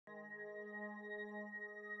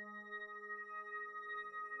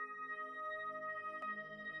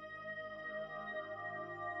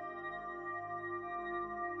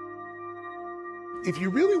if you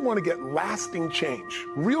really want to get lasting change,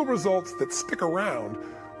 real results that stick around,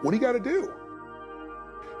 what do you got to do?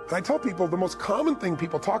 And I tell people the most common thing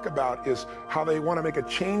people talk about is how they want to make a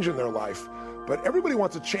change in their life. But everybody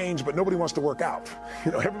wants a change, but nobody wants to work out.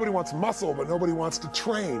 You know, everybody wants muscle, but nobody wants to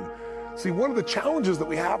train. See, one of the challenges that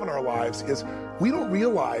we have in our lives is we don't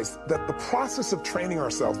realize that the process of training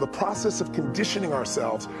ourselves, the process of conditioning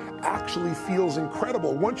ourselves actually feels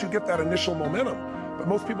incredible once you get that initial momentum. But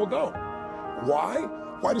most people don't. Why?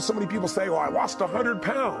 Why do so many people say, oh, I lost 100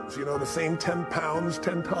 pounds, you know, the same 10 pounds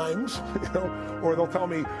 10 times, you know, or they'll tell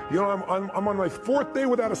me, you know, I'm on my 4th day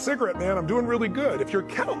without a cigarette, man, I'm doing really good. If you're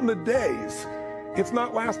counting the days, it's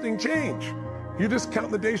not lasting change. You just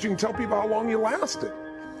count the days, you can tell people how long you lasted.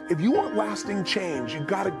 If you want lasting change, you've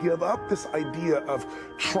got to give up this idea of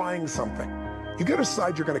trying something. You got to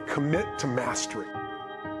decide you're going to commit to mastery.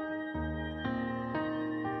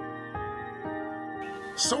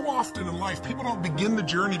 So often in life, people don't begin the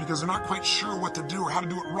journey because they're not quite sure what to do or how to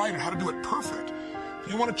do it right or how to do it perfect.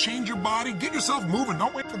 If you want to change your body, get yourself moving.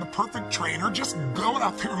 Don't wait for the perfect trainer. Just go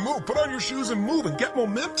out there and move. Put on your shoes and move and get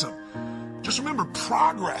momentum. Just remember,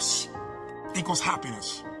 progress equals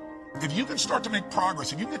happiness. If you can start to make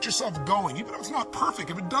progress, if you can get yourself going, even if it's not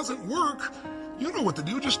perfect, if it doesn't work, you know what to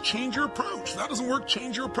do, just change your approach. If that doesn't work,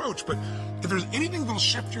 change your approach. But if there's anything that'll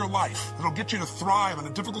shift your life, that'll get you to thrive in a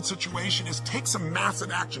difficult situation, is take some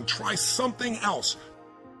massive action. Try something else.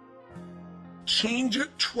 Change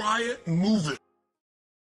it, try it, move it.